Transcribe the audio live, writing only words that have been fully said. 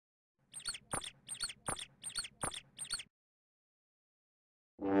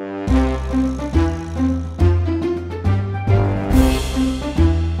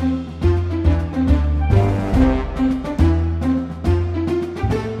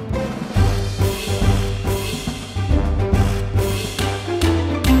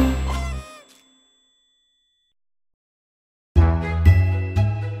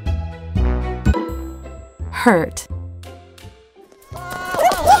hurt.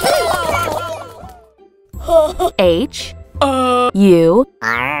 H U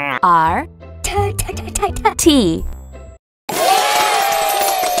R T.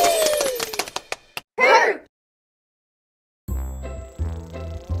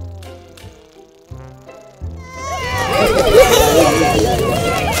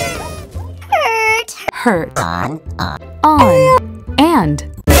 Hurt. On.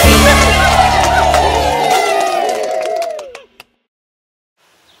 And.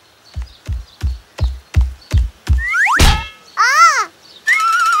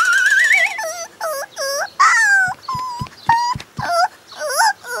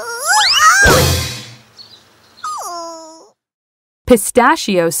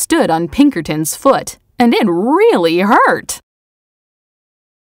 Pistachio stood on Pinkerton's foot, and it really hurt.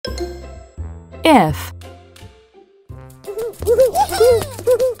 If.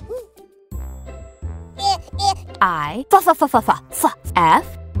 I.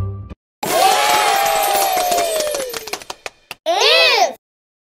 F.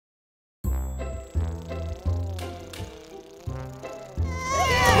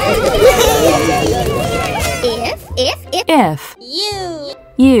 If. If. You.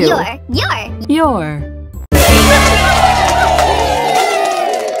 Your.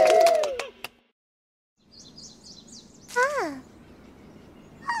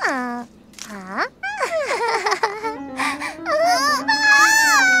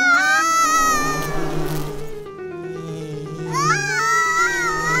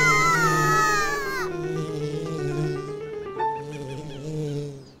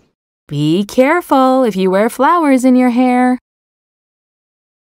 Be careful if you wear flowers in your hair.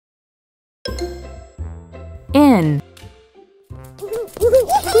 In.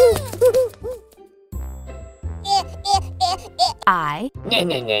 I.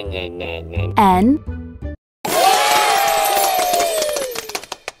 N.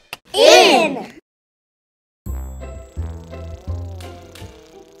 In.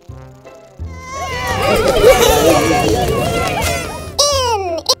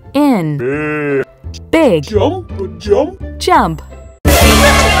 In. Big. Jump.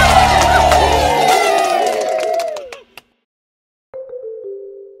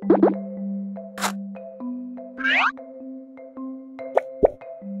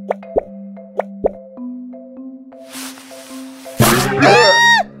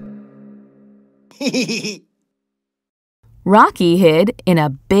 Rocky hid in a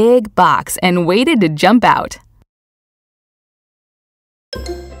big box and waited to jump out.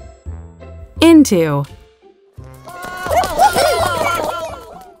 Into.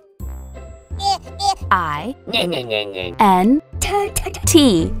 I. N.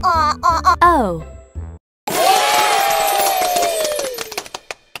 T. O.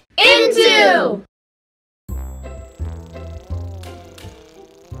 Into.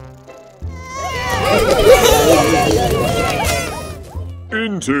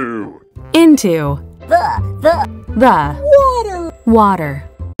 Into. The. Water.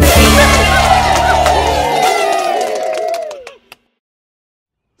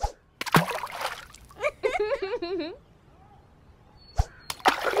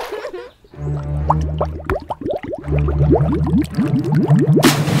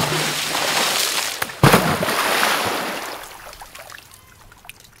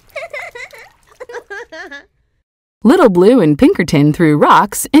 Little Blue and Pinkerton threw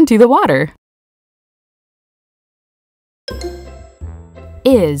rocks into the water.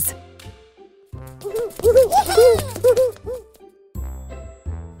 Is.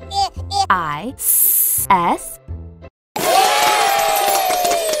 I. S.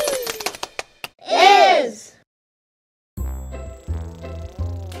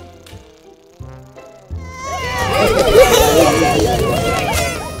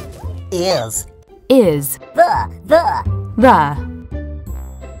 Is. Is. The.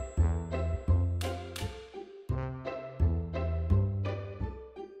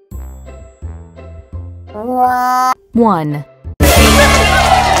 One.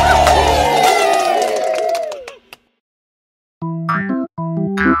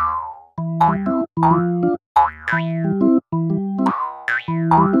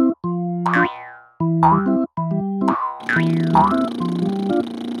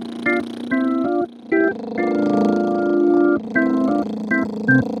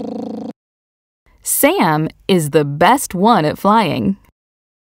 Sam is the best one at flying.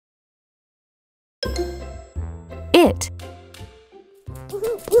 It.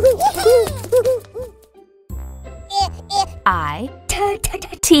 I.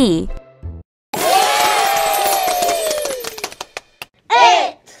 T.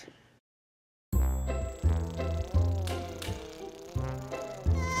 It.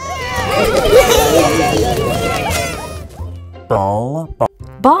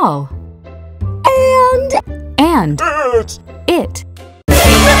 Ball. And. It.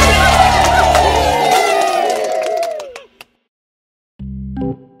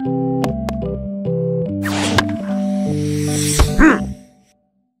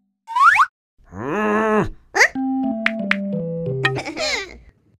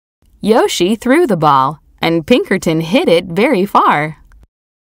 Yoshi threw the ball, and Pinkerton hit it very far.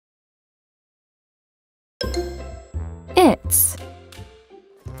 It's.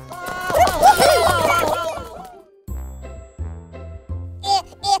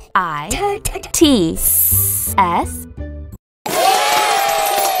 I-T-S.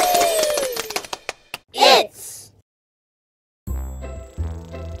 It's.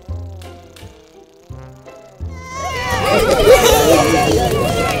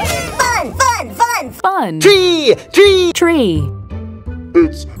 Fun. Tree! Tree.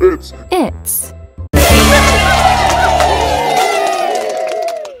 It's. It's.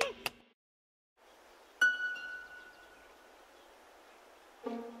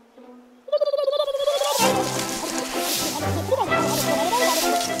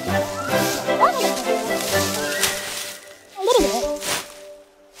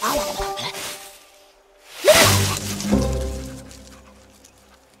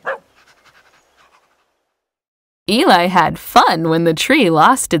 Eli had fun when the tree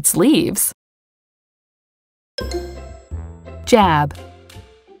lost its leaves. Jab.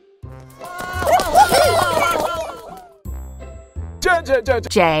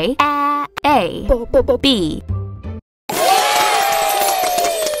 J-A-B.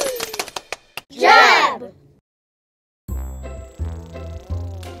 Jab.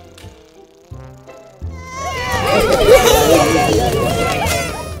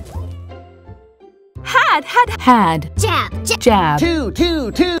 Had. Jab.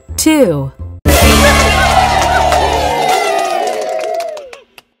 Two.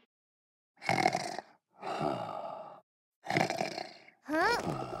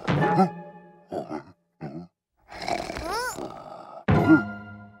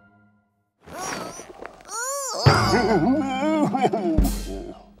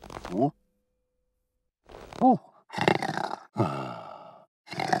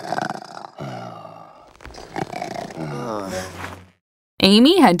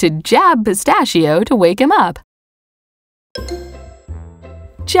 Amy had to jab Pistachio to wake him up.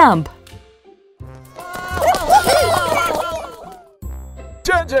 Jump.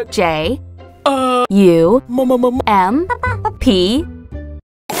 J-U-M-P.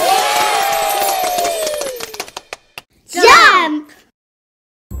 Jump.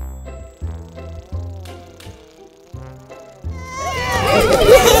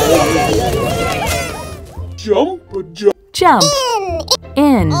 Jump.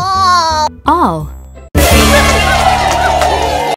 In. All.